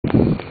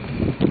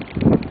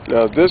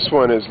Now this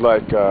one is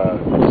like this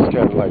is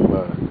kind of like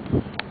my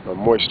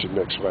moisture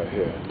mix right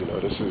here. You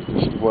know, this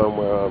is one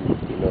where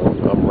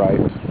I'm right,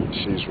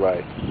 she's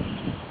right.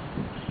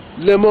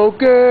 Limo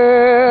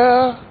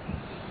girl,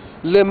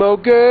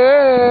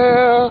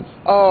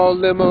 oh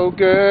limo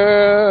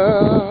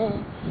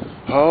girl,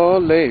 oh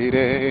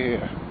lady.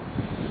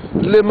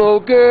 Limo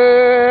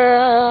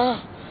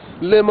girl,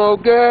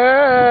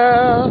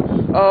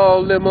 oh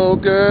limo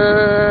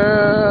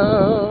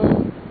girl.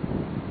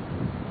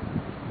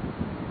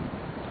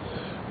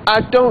 I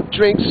don't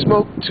drink,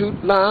 smoke,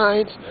 toot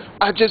lines.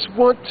 I just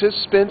want to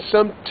spend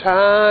some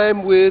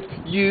time with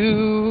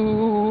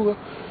you,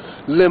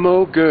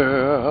 limo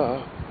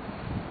girl.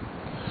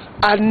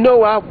 I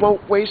know I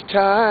won't waste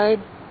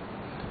time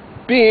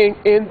being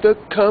in the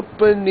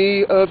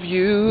company of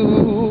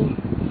you,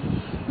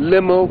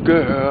 limo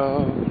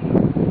girl.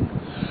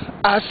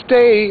 I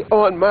stay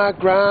on my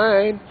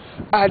grind.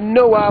 I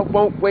know I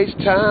won't waste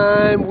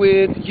time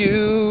with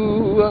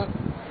you,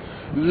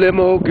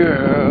 limo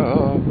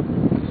girl.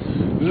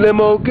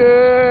 Limo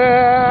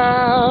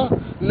girl,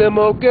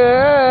 limo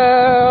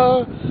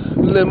girl,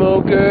 limo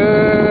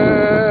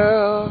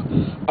girl,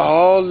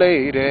 oh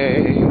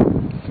lady.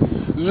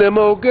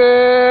 Limo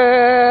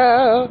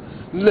girl,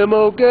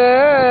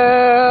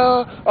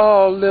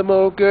 oh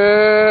limo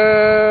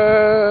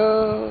girl.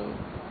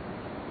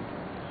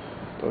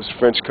 Those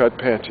French cut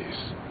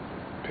panties.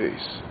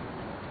 Peace.